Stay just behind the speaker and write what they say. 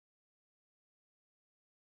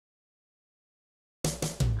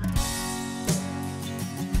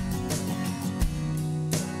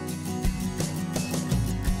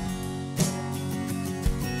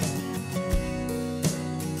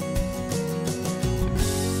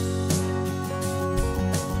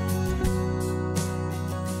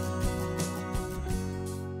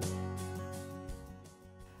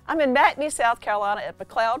in McBee, South Carolina at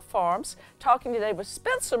McLeod Farms, talking today with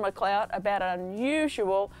Spencer McLeod about an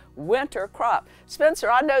unusual winter crop.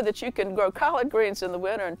 Spencer, I know that you can grow collard greens in the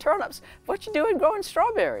winter and turnips. What you doing growing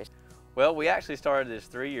strawberries? Well, we actually started this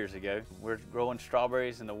 3 years ago. We're growing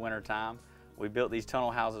strawberries in the winter time. We built these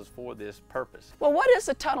tunnel houses for this purpose. Well, what is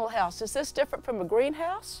a tunnel house? Is this different from a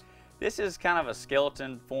greenhouse? This is kind of a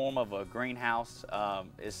skeleton form of a greenhouse.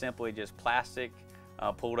 It's simply just plastic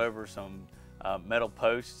pulled over some metal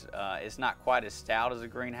posts. It's not quite as stout as a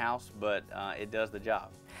greenhouse, but it does the job.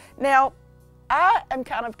 Now, I am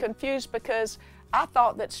kind of confused because I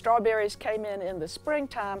thought that strawberries came in the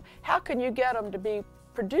springtime. How can you get them to be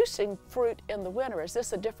producing fruit in the winter? Is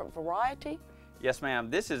this a different variety? Yes, ma'am.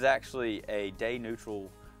 This is actually a day-neutral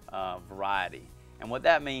variety. And what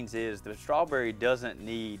that means is the strawberry doesn't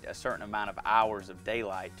need a certain amount of hours of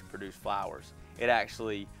daylight to produce flowers. It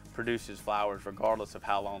actually produces flowers regardless of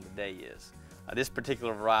how long the day is. This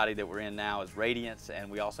particular variety that we're in now is Radiance,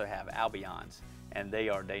 and we also have Albions, and they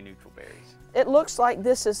are day-neutral berries. It looks like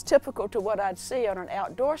this is typical to what I'd see on an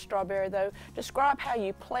outdoor strawberry, though. Describe how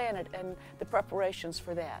you plant it and the preparations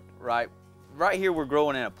for that. Right here we're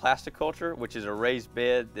growing in a plasticulture, which is a raised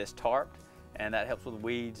bed that's tarped, and that helps with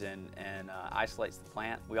weeds and isolates the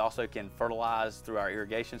plant. We also can fertilize through our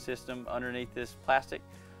irrigation system underneath this plastic.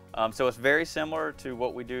 So it's very similar to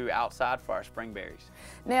what we do outside for our spring berries.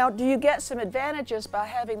 Now, do you get some advantages by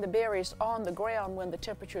having the berries on the ground when the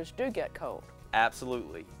temperatures do get cold?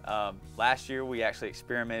 Absolutely. Last year we actually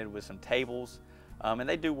experimented with some tables, and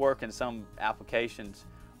they do work in some applications,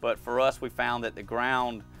 but for us we found that the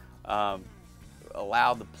ground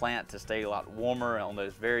allowed the plant to stay a lot warmer on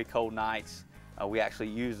those very cold nights. We actually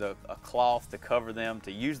use a cloth to cover them,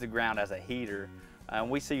 to use the ground as a heater, and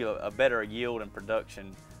we see a better yield and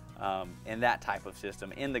production in that type of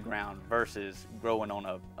system in the ground versus growing on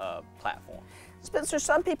a platform. Spencer,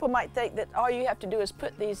 some people might think that all you have to do is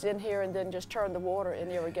put these in here and then just turn the water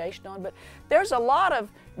and irrigation on, but there's a lot of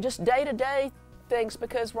just day-to-day things,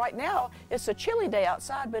 because right now it's a chilly day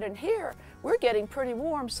outside, but in here we're getting pretty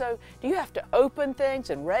warm. So do you have to open things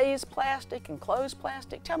and raise plastic and close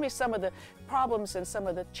plastic? Tell me some of the problems and some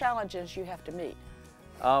of the challenges you have to meet.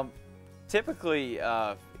 Typically,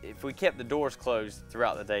 if we kept the doors closed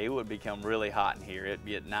throughout the day, it would become really hot in here. It'd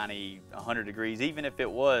be at 90, 100 degrees, even if it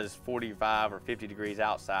was 45 or 50 degrees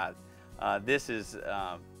outside. This is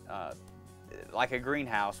like a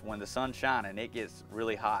greenhouse. When the sun's shining, it gets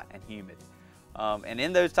really hot and humid. And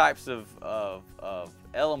in those types of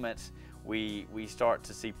elements, we start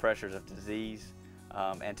to see pressures of disease.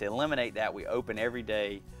 And to eliminate that, we open every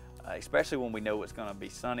day, especially when we know it's going to be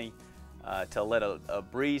sunny, to let a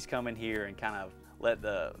breeze come in here and kind of let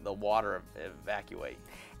the water evacuate.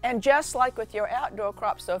 And just like with your outdoor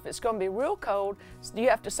crops, so if it's going to be real cold, do you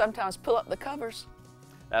have to sometimes pull up the covers?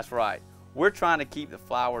 That's right. We're trying to keep the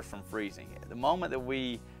flowers from freezing. The moment that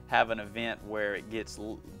we have an event where it gets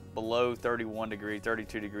below 31 degrees,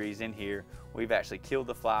 32 degrees in here, we've actually killed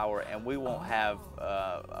the flower, and we won't have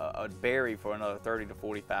a berry for another 30 to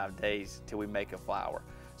 45 days till we make a flower.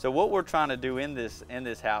 So what we're trying to do in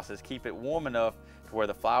this house is keep it warm enough to where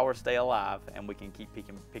the flowers stay alive and we can keep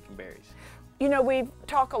picking berries. You know, we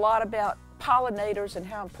talk a lot about pollinators and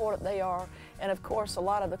how important they are, and of course a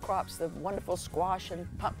lot of the crops, the wonderful squash and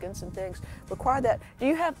pumpkins and things, require that. Do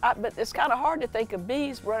you have, but it's kind of hard to think of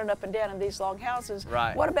bees running up and down in these long houses.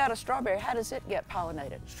 Right. What about a strawberry? How does it get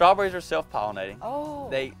pollinated? Strawberries are self-pollinating. Oh.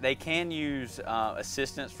 They can use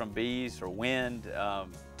assistance from bees or wind.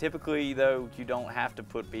 Typically though, you don't have to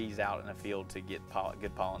put bees out in the field to get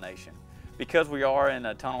good pollination. Because we are in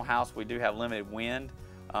a tunnel house, we do have limited wind.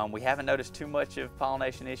 We haven't noticed too much of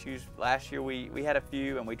pollination issues. Last year we had a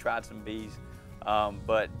few and we tried some bees.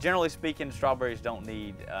 But generally speaking, strawberries don't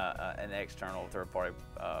need an external third-party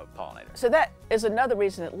pollinator. So that is another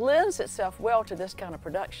reason it lends itself well to this kind of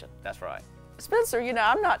production. That's right. Spencer, you know,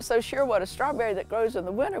 I'm not so sure what a strawberry that grows in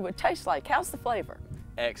the winter would taste like. How's the flavor?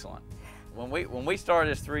 Excellent. When we started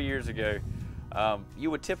this 3 years ago, you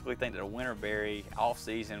would typically think that a winter berry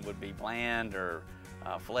off-season would be bland or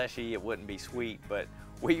fleshy. It wouldn't be sweet, but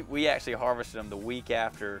we actually harvested them the week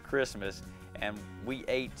after Christmas, and we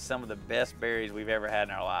ate some of the best berries we've ever had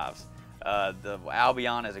in our lives. The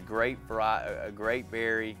Albion is a great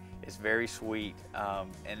berry. It's very sweet,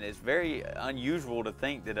 and it's very unusual to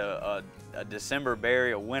think that a December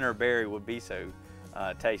berry, a winter berry, would be so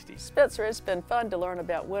tasty. Spencer, it's been fun to learn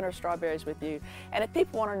about winter strawberries with you. And if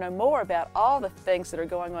people want to know more about all the things that are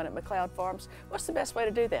going on at McLeod Farms, what's the best way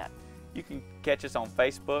to do that? You can catch us on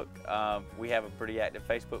Facebook. We have a pretty active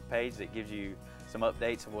Facebook page that gives you some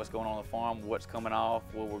updates of what's going on the farm, what's coming off,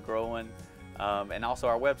 what we're growing, and also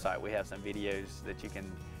our website. We have some videos that you can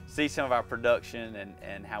see some of our production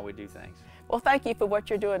and how we do things. Well, thank you for what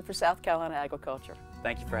you're doing for South Carolina agriculture.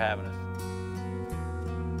 Thank you for having us.